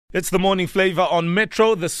It's the morning flavor on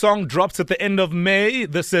Metro. The song drops at the end of May.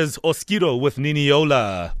 This is Oskido with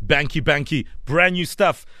Niniola. Banky Banky. Brand new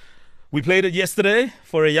stuff. We played it yesterday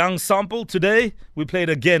for a young sample. Today, we play it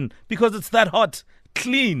again because it's that hot.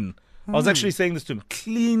 Clean. I was actually saying this to him.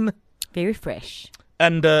 Clean. Very fresh.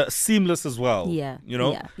 And seamless as well. Yeah. You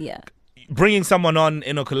know? Yeah. Bringing someone on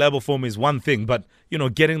in a collabo form is one thing, but,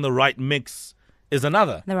 getting the right mix is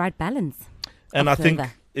another. The right balance. And I think...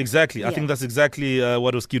 flavor. Exactly. I think that's exactly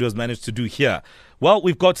what Oskido has managed to do here. Well,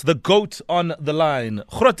 we've got the GOAT on the line.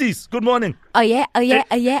 Khrotis, good morning. Oh yeah. Hola.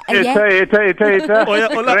 Oh yeah, hola.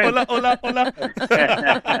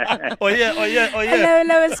 Oh yeah.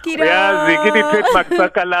 Hello, Oskido. Yeah, zikiti trademark sa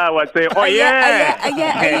Kalawa say, oh yeah.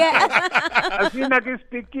 Asina ki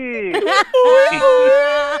sticky.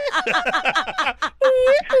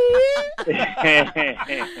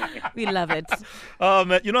 We love it. Oh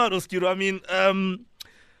man, you know what, Oskido? I mean,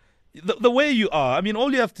 the way you are, I mean,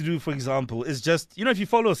 all you have to do, for example, is just, if you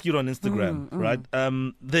follow Oskido on Instagram, right?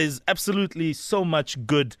 There's absolutely so much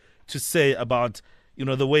good to say about,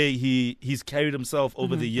 the way he's carried himself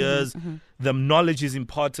over the years, the knowledge he's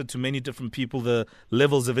imparted to many different people, the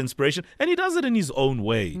levels of inspiration, and he does it in his own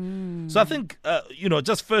way. So I think,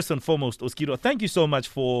 just first and foremost, Oskido, thank you so much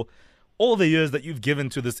for all the years that you've given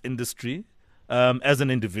to this industry, as an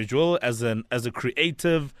individual, as a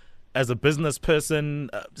creative, as a business person,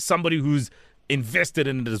 somebody who's invested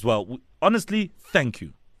in it as well. Honestly, thank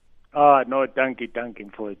you. Oh, no, thank you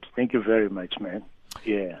for it. Thank you very much, man.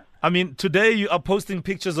 Yeah. I mean, today you are posting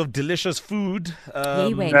pictures of delicious food,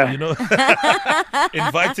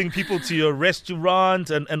 inviting people to your restaurant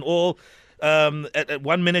and all. At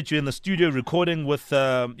 1 minute, you're in the studio recording with,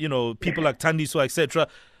 people like Tandiso, etc.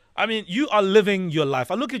 I mean, you are living your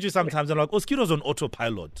life. I look at you sometimes and I'm like, Oskido's on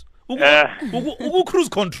autopilot. Cruise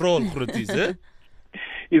control, eh?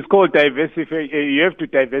 It's called diversify. You have to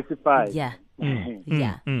diversify. Yeah.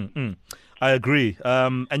 I agree.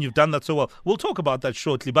 And you've done that so well. We'll talk about that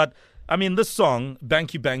shortly. But, I mean, this song,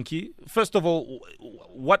 Banky Banky, first of all,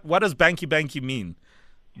 what does Banky Banky mean?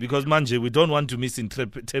 Because, Manje, we don't want to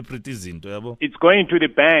misinterpret it. It's going to the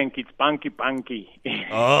bank. It's banky.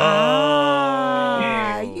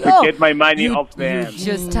 To get my money off them. You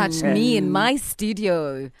just touched me in my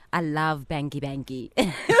studio. I love banky.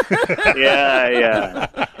 Yeah.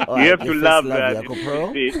 You have to love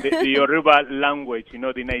the Yoruba language, the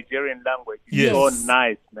Nigerian language. It's so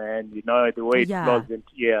nice, man. The way it flows.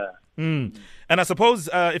 And I suppose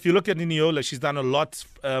if you look at Niniola, she's done a lot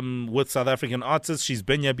with South African artists. She's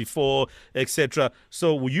been here before, etc.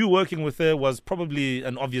 So you working with her was probably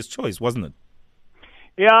an obvious choice, wasn't it?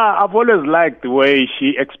 Yeah, I've always liked the way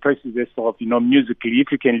she expresses herself, musically.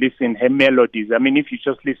 If you can listen her melodies, I mean, if you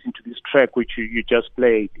just listen to this track which you just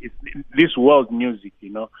played, it's this world music,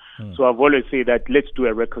 So I've always said that let's do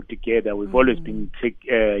a record together. We've always been,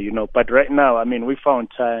 but right now, I mean, we found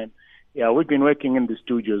time. Yeah, we've been working in the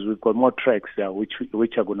studios. We've got more tracks which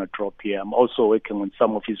are going to drop here. I'm also working on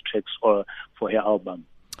some of his tracks for her album.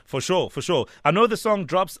 For sure. I know the song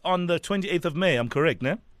drops on the 28th of May. I'm correct,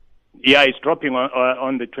 no? Yeah, it's dropping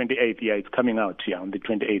on the 28th. Yeah, it's coming out on the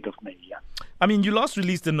 28th of May. Yeah. I mean, you last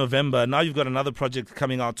released in November. Now you've got another project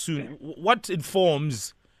coming out soon. What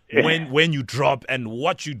informs when you drop and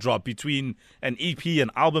what you drop between an EP,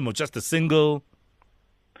 an album, or just a single?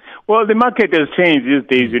 Well, the market has changed these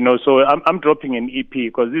days, so I'm dropping an EP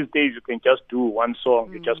because these days you can just do one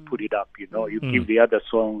song, you just put it up, you give the other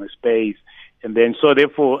song a space. And then, so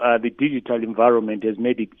therefore, the digital environment has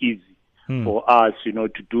made it easy for us, to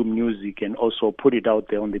do music and also put it out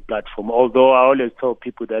there on the platform. Although I always tell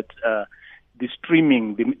people that the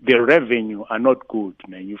streaming, the revenue are not good,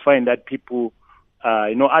 man. You find that people...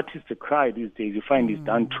 artists cry these days. You find he's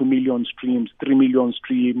done 2 million streams, 3 million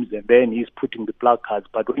streams, and then he's putting the placards.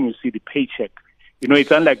 But when you see the paycheck,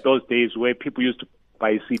 it's unlike those days where people used to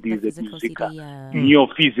buy CDs at Musica. You knew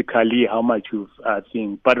physically how much you've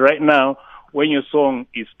seen. But right now, when your song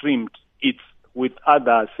is streamed, it's with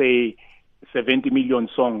other, say, 70 million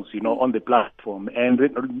songs, on the platform. And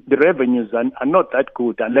the revenues are not that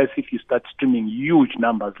good unless if you start streaming huge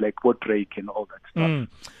numbers like what Drake and all that stuff.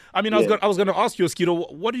 I mean, I was going to ask you,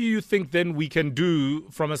 Oskido, what do you think then we can do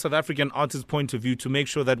from a South African artist point of view to make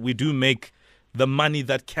sure that we do make the money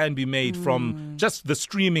that can be made from just the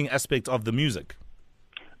streaming aspect of the music?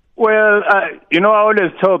 Well, I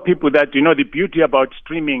always tell people that, the beauty about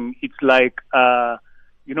streaming, it's like,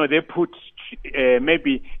 they put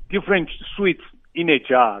maybe different sweets in a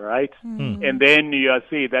jar, right? And then you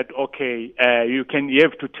say that, okay, you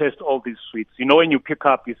have to test all these sweets. When you pick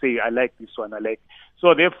up, you say, I like this one, I like.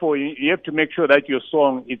 So therefore, you have to make sure that your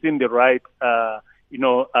song is in the right,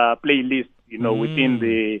 playlist, within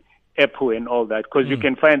the Apple and all that, because you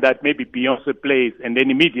can find that maybe Beyonce plays and then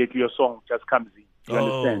immediately your song just comes in. You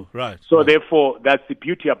understand? Right. So right. therefore, that's the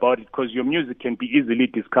beauty about it, because your music can be easily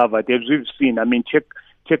discovered. As we've seen, I mean,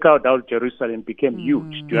 check out how Jerusalem became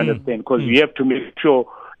huge. Do you understand? Because you have to make sure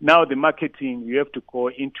now the marketing, you have to go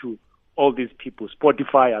into all these people.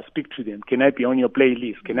 Spotify, I speak to them. Can I be on your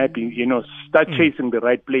playlist? Can I be, start chasing the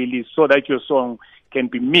right playlist so that your song can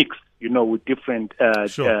be mixed, with different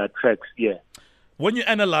tracks. Yeah. When you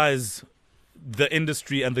analyze the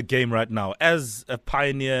industry and the game right now, as a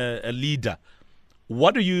pioneer, a leader,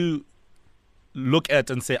 what do you look at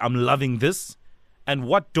and say, I'm loving this? And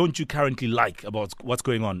what don't you currently like about what's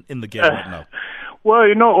going on in the game right now? Well,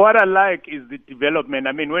 what I like is the development.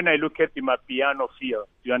 I mean, when I look at the Mapiano field,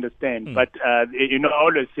 you understand? But, I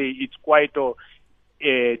always say it's quite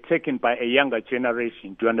taken by a younger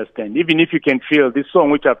generation, do you understand? Even if you can feel this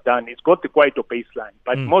song which I've done, it's got the Kwaito bass line.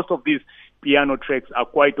 But most of these piano tracks are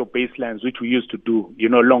Kwaito bass lines, which we used to do,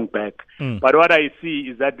 long back. But what I see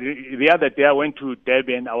is that the other day I went to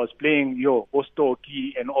Durban, I was playing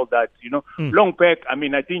Ostoki and all that, long back. I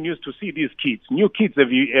mean, I didn't used to see these kids. New kids have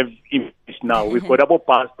emerged now. We've got double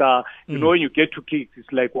pasta. When you get to kids,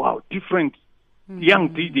 it's like, wow, different young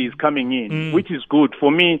DJs coming in, which is good.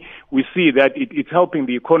 For me, we see that it's helping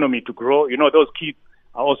the economy to grow. Those kids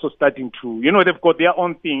are also starting to, they've got their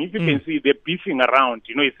own thing. If you can see, they're beefing around,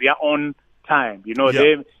 it's their own time,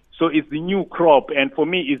 so it's the new crop. And for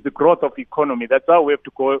me, it's the growth of the economy. That's how we have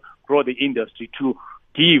to grow the industry, to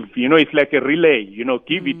give, it's like a relay,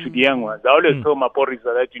 give it to the young ones. I always tell my Porisa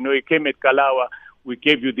that, you came at Kalawa, we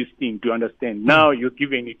gave you this thing, to understand. Now you're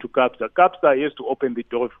giving it to Kapsa. Kapsa has to open the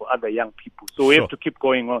door for other young people. So we have to keep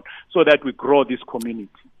going on so that we grow this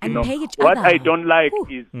community. And pay each what other. I don't like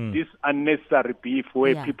is this unnecessary beef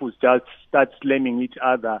where people just start slamming each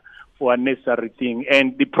other for unnecessary thing.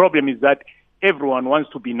 And the problem is that everyone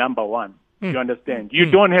wants to be number one. You understand? You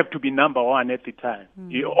don't have to be number one at the time,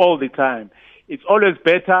 all the time. It's always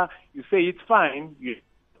better. You say it's fine.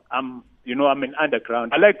 I'm an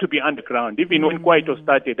underground. I like to be underground. Even when Kwaito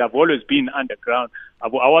started, I've always been underground. I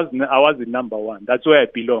was the number one. That's where I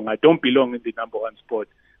belong. I don't belong in the number one spot.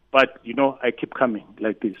 But, I keep coming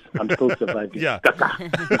like this. I'm still surviving. Yeah.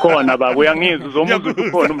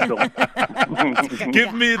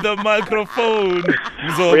 Give me the microphone.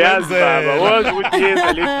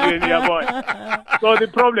 So the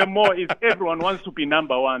problem more is everyone wants to be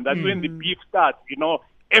number one. That's when the beef starts,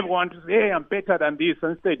 Everyone to say, hey, I'm better than this.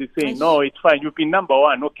 Instead, they say, no, it's fine. You've been number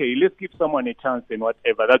one. Okay, let's give someone a chance and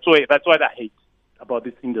whatever. That's what I hate about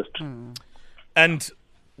this industry. And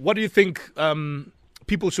what do you think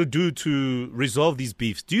people should do to resolve these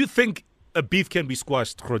beefs? Do you think a beef can be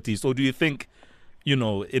squashed, Krotis? Or do you think,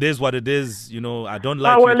 it is what it is? I don't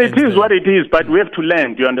like it. Well, it is what it is, but we have to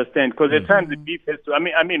learn, do you understand? Because at times the beef has to,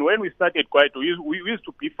 I mean, when we started Kwaito, we used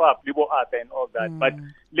to beef up, Libo Arthur and all that. But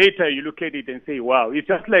later you look at it and say, wow, it's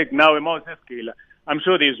just like now a mouse scaler. I'm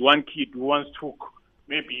sure there's one kid who once took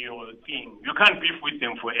maybe your thing. You can't beef with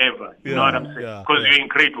them forever. You know what I'm saying? Because you're in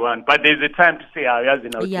grade one. But there's a time to say,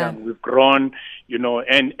 we've grown,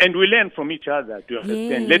 and we learn from each other, do you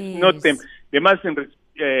understand? Let's not them. They mustn't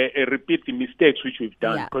repeat the mistakes which we've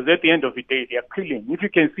done. Because at the end of the day, they are killing. If you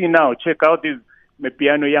can see now, check out these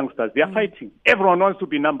piano youngsters. They are fighting. Everyone wants to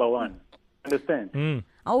be number one. Understand?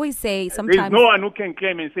 I always say sometimes there's no one who can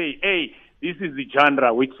claim and say, hey, this is the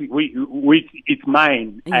genre which it's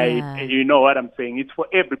mine. You know what I'm saying? It's for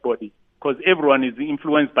everybody, because everyone is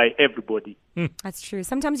influenced by everybody. That's true.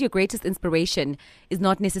 Sometimes your greatest inspiration is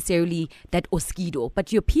not necessarily that Oskido,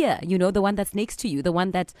 but your peer, the one that's next to you, the one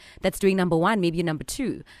that's doing number one, maybe you're number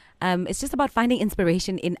two. It's just about finding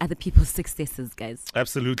inspiration in other people's successes, guys.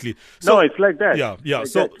 Absolutely. So, it's like that. Yeah. Like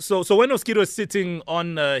so when Oskido is sitting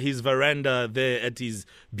on his veranda there at his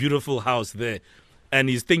beautiful house there, and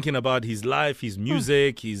he's thinking about his life, his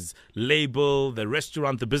music, his label, the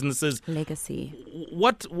restaurant, the businesses. Legacy.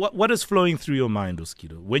 What is flowing through your mind,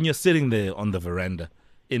 Oskido, when you're sitting there on the veranda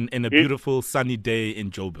in a beautiful sunny day in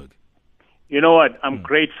Joburg? You know what? I'm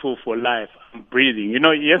grateful for life. I'm breathing.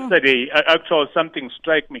 Yesterday, actually, something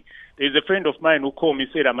struck me. There's a friend of mine who called me,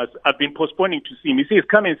 said, I've been postponing to see him. He says,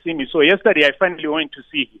 come and see me. So yesterday, I finally went to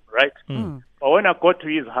see him, right? But when I got to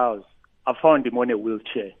his house, I found him on a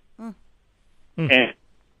wheelchair. And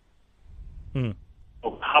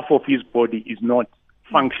half of his body is not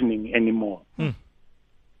functioning anymore. You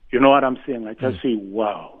know what I'm saying? I just say,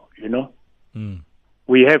 wow,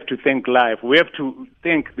 We have to thank life. We have to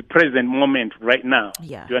thank the present moment right now.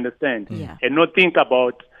 Yeah. Do you understand? Yeah. And not think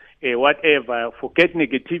about whatever. Forget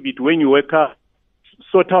negativity. When you wake up,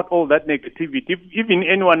 sort out all that negativity. Even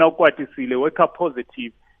anyone out wake up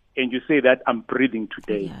positive. and you say that I'm breathing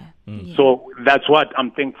today. Yeah. Yeah. So that's what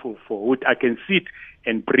I'm thankful for. I can sit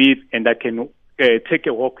and breathe, and I can take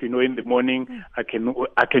a walk, in the morning. I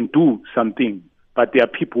can do something, but there are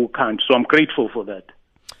people who can't. So I'm grateful for that.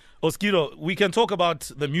 Oskido, we can talk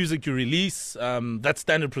about the music you release. That's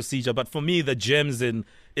standard procedure. But for me, the gems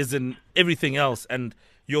is in everything else, and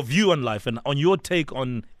your view on life and on your take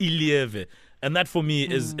on Ilieve. And that for me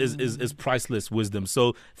is priceless wisdom.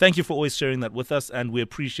 So thank you for always sharing that with us, and we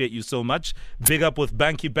appreciate you so much. Big up with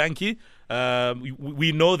Banky.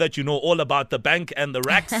 We know that you know all about the bank and the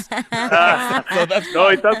racks. So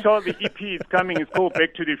it's actually the EP is coming. It's called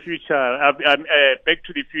Back to the Future. Back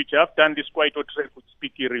to the Future. I've done this quite a track with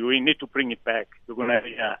Speakery. We need to bring it back. We're gonna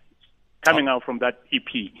coming out from that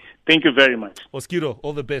EP. Thank you very much. Oskido,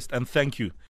 all the best, and thank you.